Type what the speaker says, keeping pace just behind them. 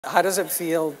How does it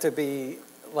feel to be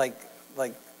like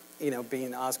you know,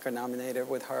 being Oscar nominated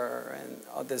with her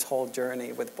and this whole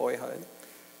journey with Boyhood?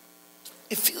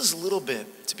 It feels a little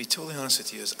bit, to be totally honest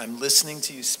with you, as I'm listening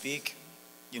to you speak,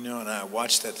 you know, and I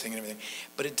watch that thing and everything,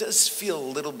 but it does feel a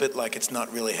little bit like it's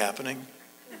not really happening.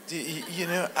 You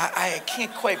know, I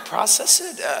can't quite process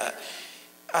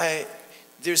it.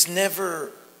 There's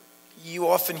never, you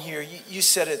often hear, you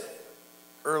said it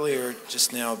earlier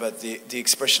just now about the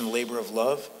expression labor of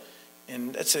love,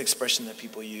 and that's an expression that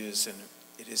people use, and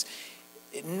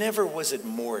it never was it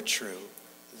more true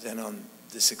than on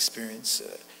this experience.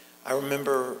 I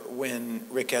remember when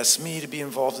Rick asked me to be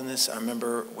involved in this. I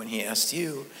remember when he asked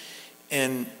you,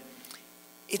 and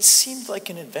it seemed like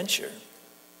an adventure.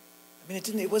 I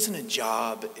mean, it wasn't a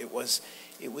job. It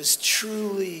was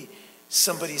truly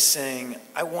somebody saying,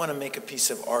 I want to make a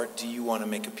piece of art. Do you want to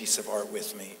make a piece of art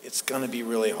with me? It's going to be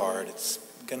really hard. It's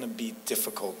going to be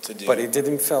difficult to do. But it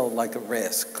didn't feel like a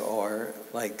risk or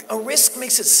like... A risk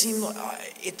makes it seem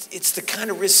like, it's the kind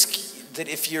of risk that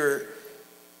if you're,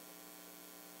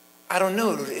 I don't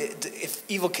know, if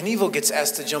Evel Knievel gets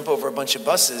asked to jump over a bunch of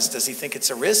buses, does he think it's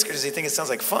a risk or does he think it sounds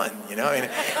like fun? You know, I mean,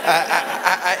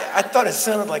 I thought it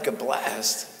sounded like a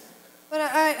blast. But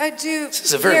I do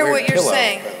hear what you're pillow,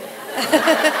 saying.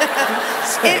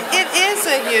 It is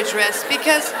a huge risk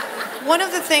because one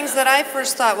of the things that I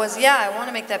first thought was, yeah, I want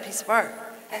to make that piece of art.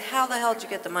 And how the hell did you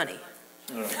get the money?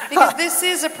 Because this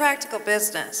is a practical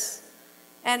business.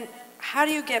 And how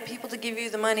do you get people to give you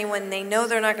the money when they know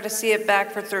they're not going to see it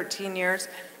back for 13 years?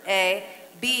 A.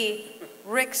 B.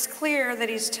 Rick's clear that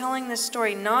he's telling this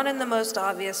story not in the most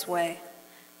obvious way,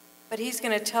 but he's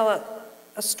going to tell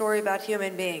a story about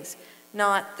human beings.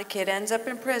 Not the kid ends up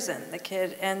in prison, the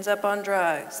kid ends up on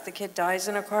drugs, the kid dies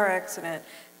in a car accident,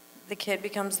 the kid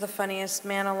becomes the funniest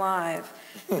man alive.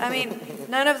 I mean,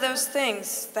 none of those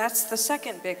things. That's the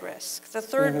second big risk. The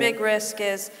third big risk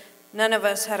is none of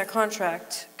us had a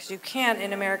contract, because you can't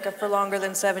in America for longer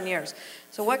than 7 years.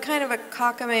 So what kind of a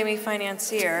cockamamie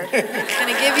financier is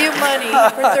going to give you money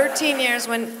for 13 years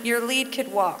when your lead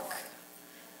could walk?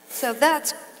 So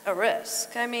that's a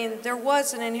risk. I mean, there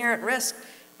was an inherent risk.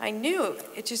 I knew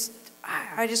it just,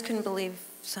 I just couldn't believe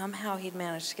somehow he'd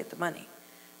managed to get the money.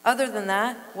 Other than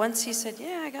that, once he said,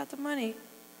 yeah, I got the money,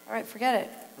 all right, forget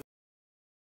it.